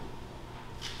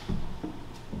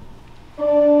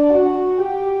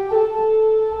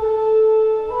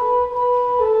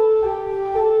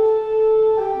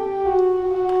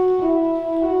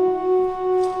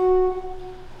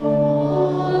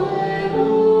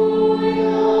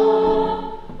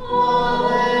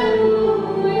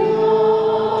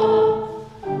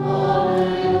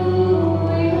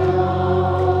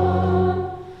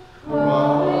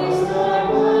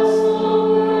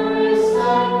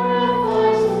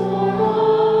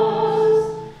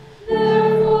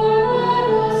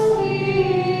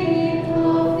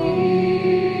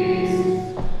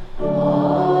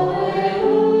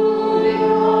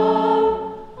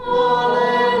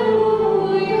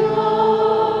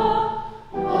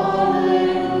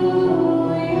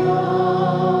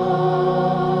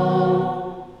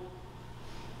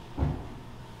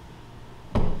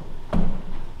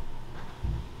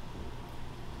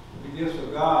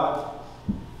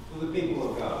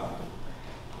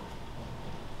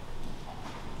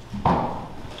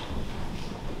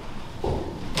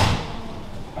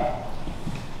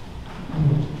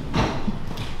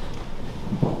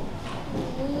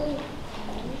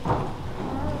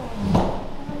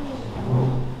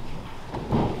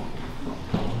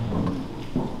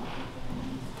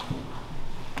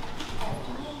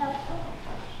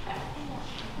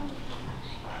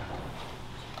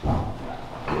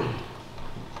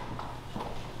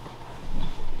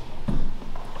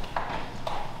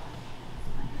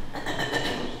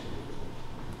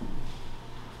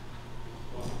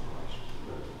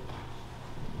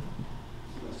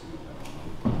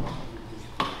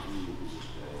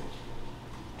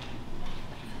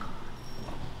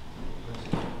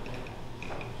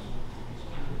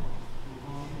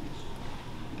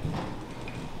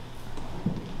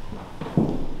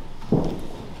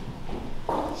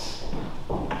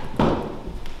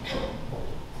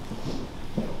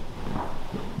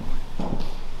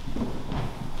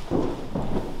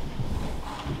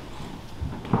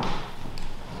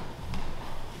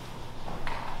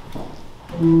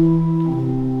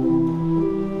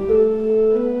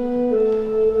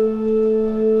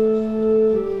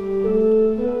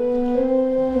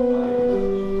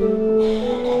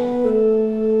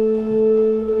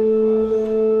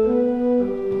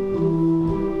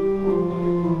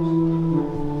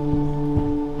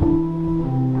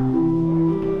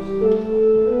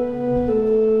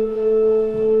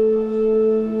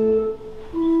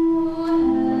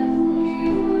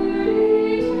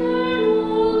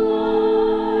 Eternal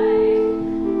life.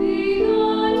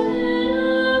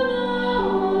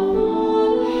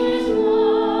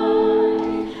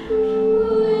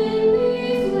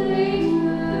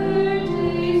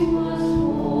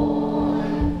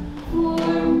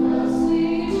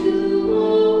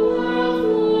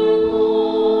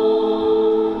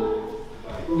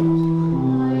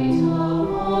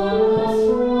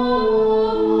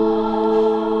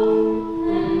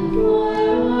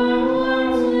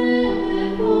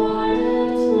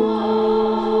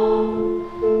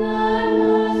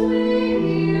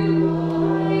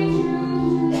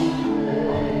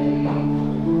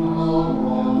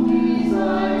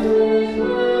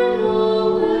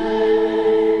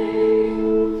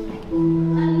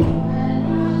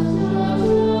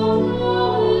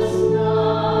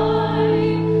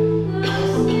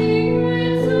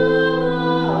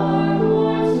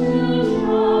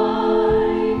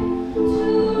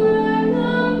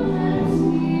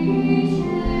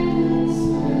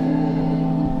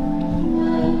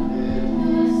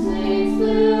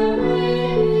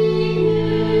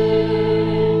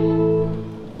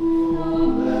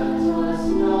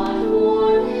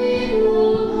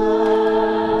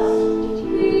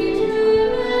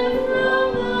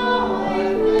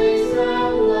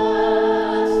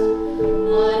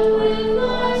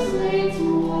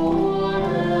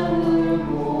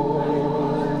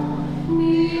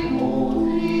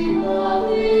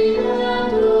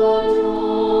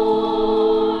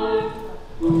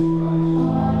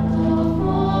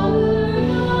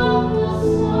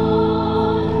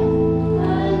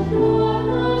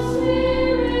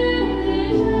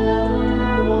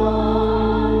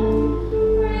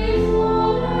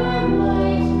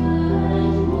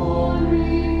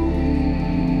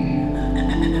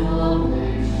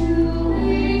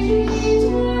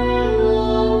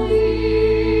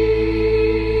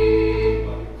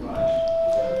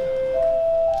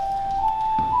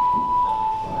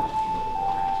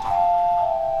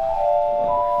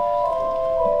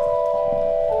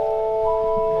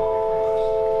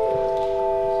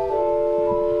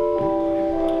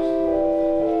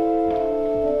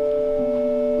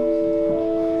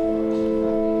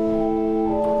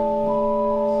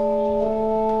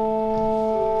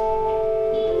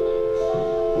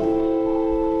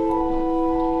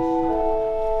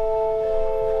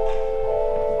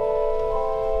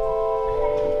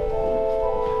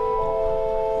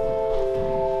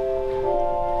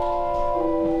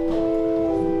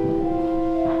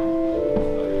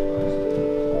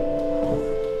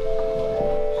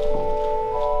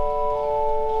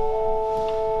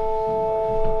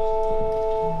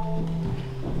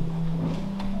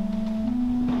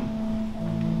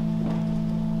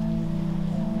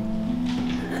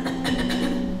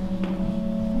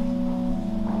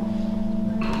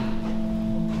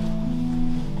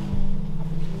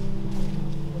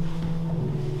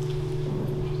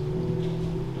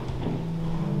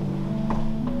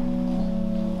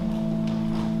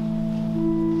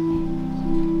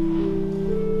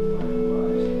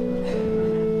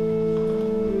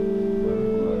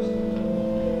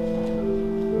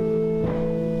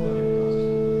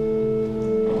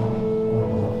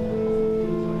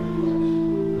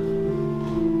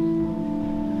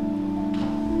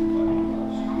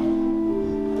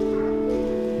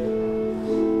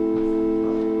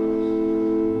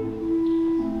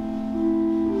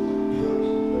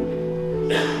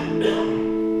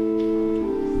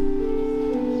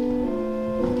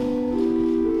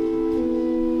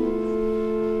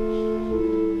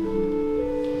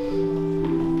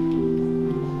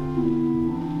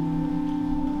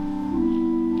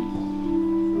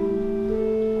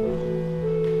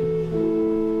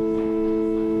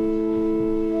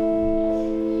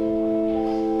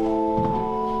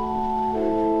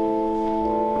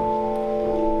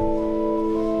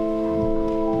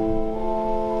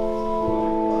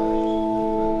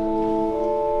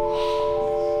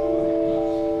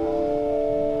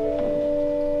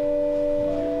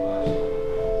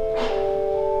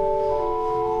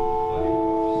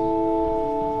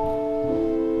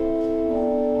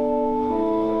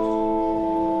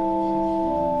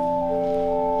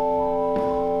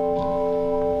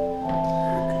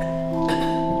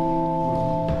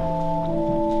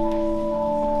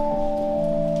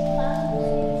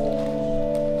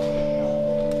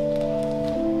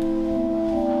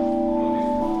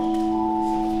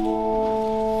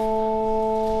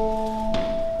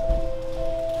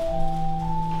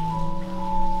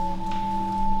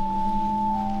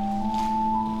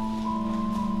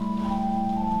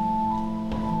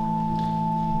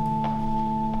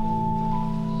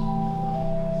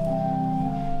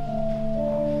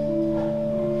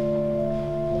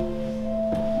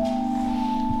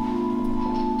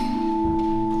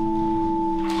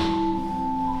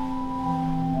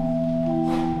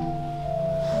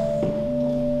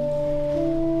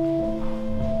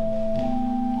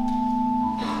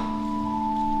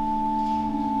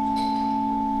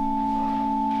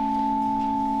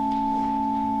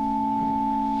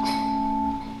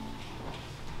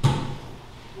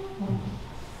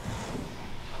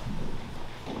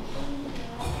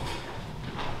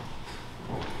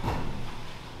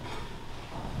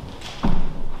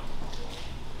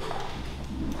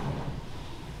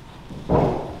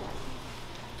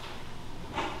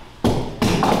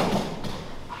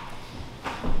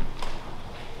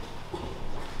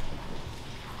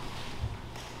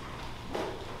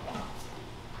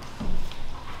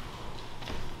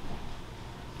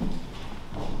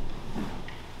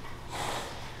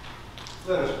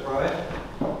 Let us pray.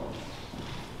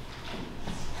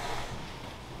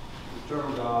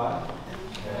 Eternal God,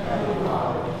 Heavenly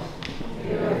Father,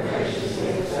 you have graciously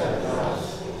accepted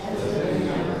us as living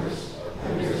members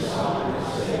of your Son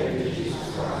and Savior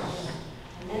Jesus Christ,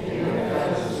 and you have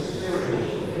fed us with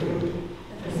spiritual food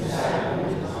and the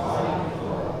sacrament of body and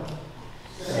blood.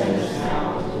 Send us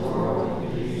now into the world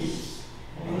in peace,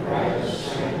 and grant us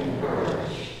strength and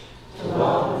courage to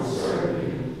love and serve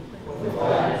you with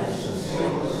gladness and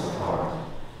singleness of heart.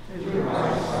 Through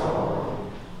Christ our Lord.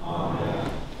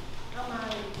 Amen.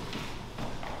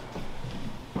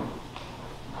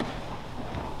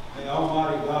 may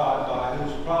Almighty God, by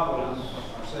whose providence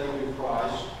our Savior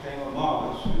Christ came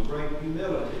among us in great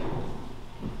humility,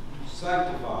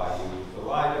 sanctify you with the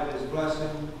light of his blessing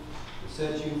and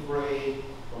set you free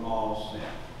from all sin.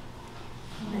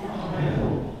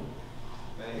 Amen.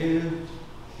 May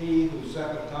he whose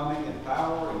second coming in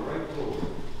power and great glory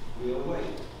will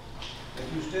await.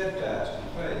 Make you steadfast in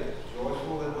faith,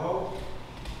 joyful in hope,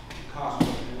 and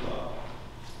constant in love.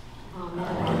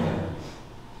 Amen.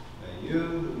 May you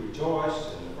who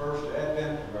rejoice in the first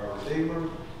advent of our Redeemer,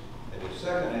 at his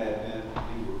second advent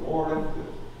be rewarded with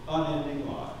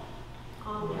unending life.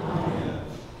 Amen.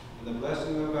 And the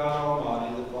blessing of God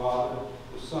Almighty, the Father,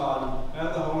 the Son, and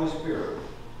the Holy Spirit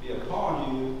be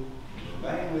upon you and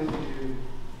remain with you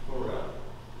forever.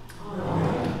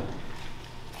 Amen.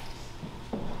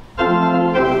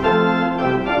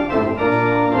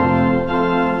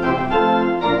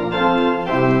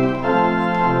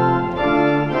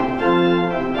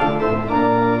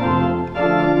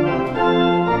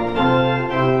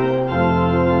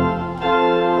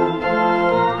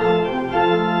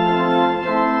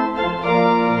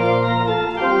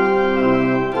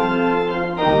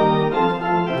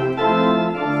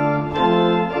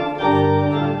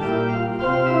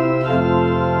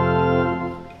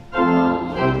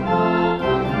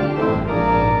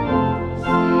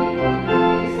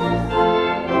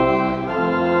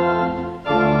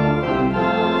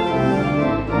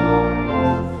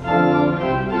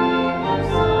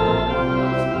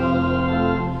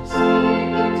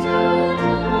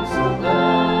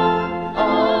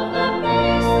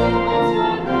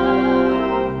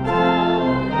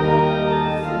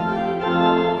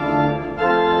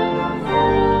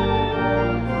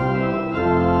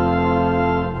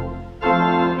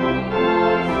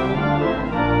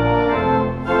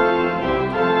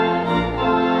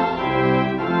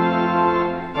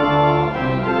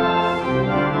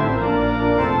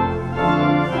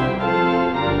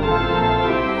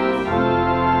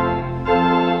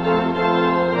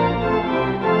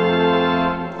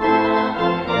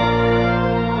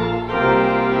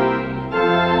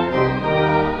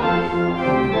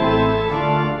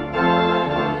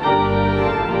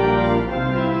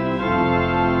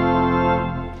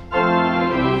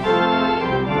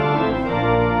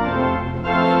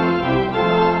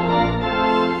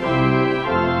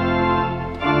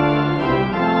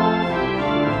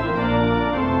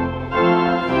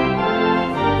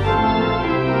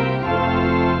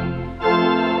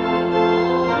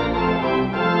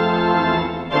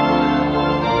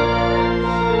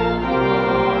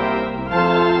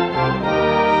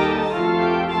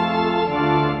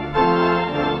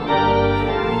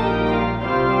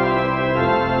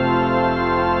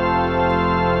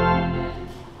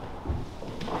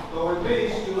 Go in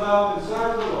peace to love and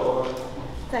serve the Lord.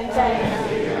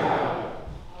 Thanks.